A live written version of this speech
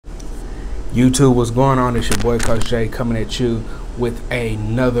YouTube, what's going on? It's your boy Coach Jay coming at you with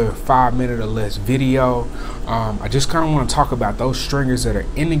another 5-minute or less video. I just kind of want to talk about those stringers that are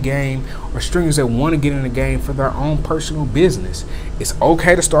in the game or stringers that want to get in the game for their own personal business. It's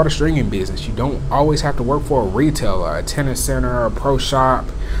okay to start a stringing business. You don't always have to work for a retailer, a tennis center, a pro shop,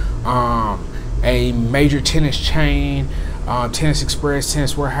 a major tennis chain, Tennis Express,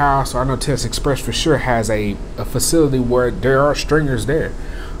 Tennis Warehouse. I know Tennis Express for sure has a facility where there are stringers there.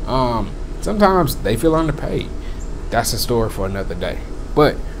 Sometimes they feel underpaid. That's a story for another day.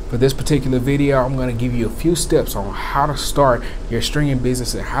 But for this particular video, I'm going to give you a few steps on how to start your stringing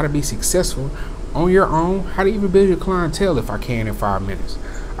business and how to be successful on your own, how to even build your clientele if I can in 5 minutes.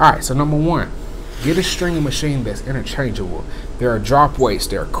 All right, so number one, get a stringing machine that's interchangeable. There are drop weights,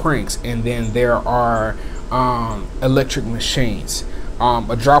 there are cranks, and then there are electric machines.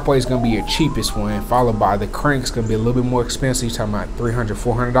 A drop weight is going to be your cheapest one, followed by the crank's going to be a little bit more expensive. You're talking about $300,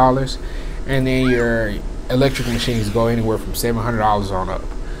 $400. And then your electric machines go anywhere from $700 on up.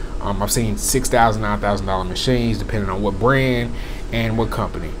 I've seen $6,000, $9,000 machines depending on what brand and what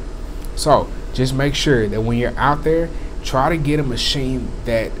company. So just make sure that when you're out there, try to get a machine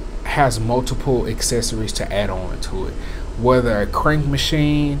that has multiple accessories to add on to it. Whether a crank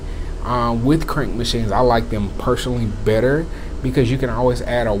machine, with crank machines, I like them personally better because you can always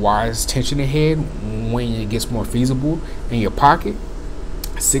add a wise tensioning head when it gets more feasible in your pocket.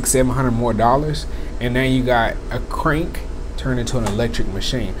 $600-700 more, and then you got a crank turned into an electric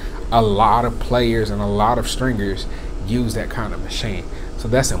machine. A lot of players and a lot of stringers use that kind of machine, so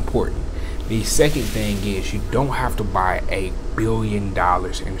that's important. The second thing is you don't have to buy $1 billion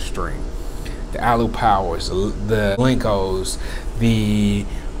in string. The Alu Powers, the Linkos, the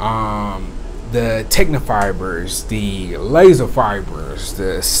Technofibers, the Laser Fibers,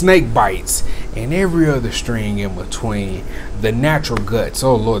 the Snake Bites, and every other string in between. The Natural Guts,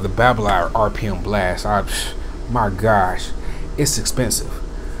 oh Lord, the Babolat RPM Blast, my gosh, it's expensive.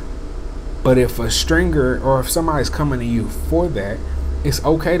 But if a stringer or if somebody's coming to you for that, it's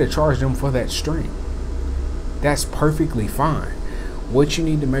okay to charge them for that string. That's perfectly fine. What you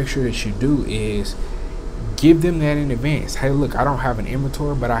need to make sure that you do is give them that in advance. Hey, look, I don't have an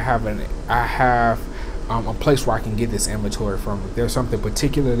inventory, but I have a place where I can get this inventory from. If there's something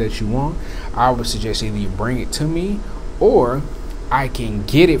particular that you want, I would suggest either you bring it to me or I can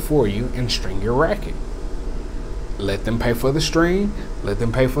get it for you and string your racket. Let them pay for the string, let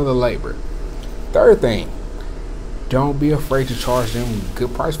them pay for the labor. Third thing, don't be afraid to charge them a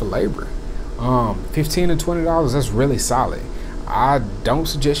good price for labor. $15 to $20, that's really solid. I don't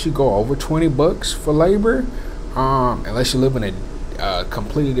suggest you go over $20 for labor, unless you live in a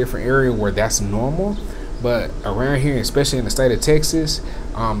completely different area where that's normal. But around here, especially in the state of Texas,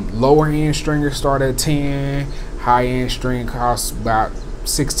 lower end stringers start at 10, high end string costs about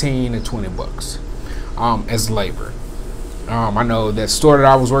 16 to $20 as labor. I know that store that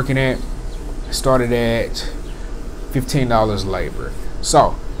I was working at started at $15 labor,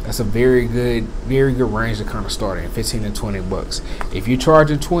 so that's a very good range to kind of start in, 15 to $20. If you're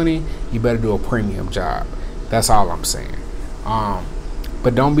charging 20, you better do a premium job. That's all I'm saying.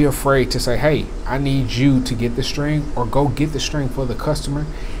 But don't be afraid to say, hey, I need you to get the string, or go get the string for the customer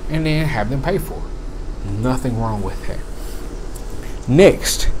and then have them pay for it. Nothing wrong with that.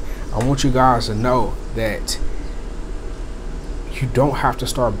 Next, I want you guys to know that you don't have to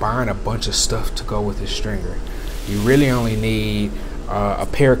start buying a bunch of stuff to go with this stringer. You really only need a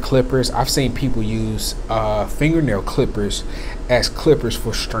pair of clippers. I've seen people use fingernail clippers as clippers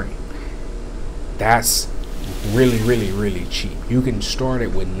for string. That's really cheap. You can start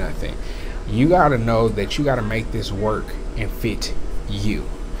it with nothing. You got to know that you got to make this work and fit you.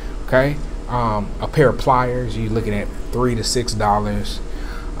 Okay, a pair of pliers, you're looking at $3 to $6.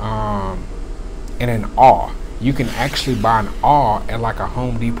 And an awl, you can actually buy an awl at like a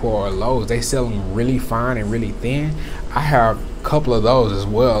Home Depot or a Lowe's. They sell them really fine and really thin. I have a couple of those, as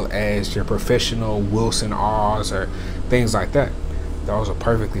well as your professional Wilson awls or things like that. Those are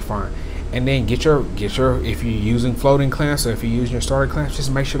perfectly fine. And then get your if you're using floating clamps, or if you're using your starter clamps,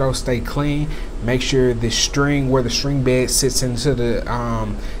 just make sure those stay clean. Make sure the string, where the string bed sits into the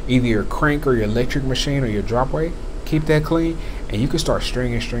either your crank or your electric machine or your drop weight, keep that clean, and you can start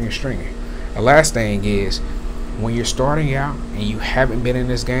stringing. The last thing is, when you're starting out and you haven't been in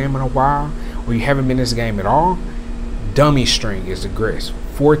this game in a while, or you haven't been in this game at all, dummy string is the greatest.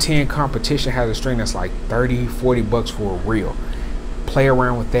 410 competition has a string that's like $30-40 for a reel. Play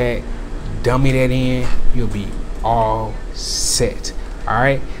around with that, dummy that in, you'll be all set. All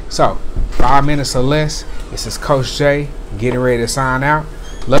right, so 5 minutes or less. This is Coach Jay getting ready to sign out.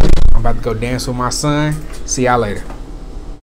 Love you. I'm about to go dance with my son. See y'all later.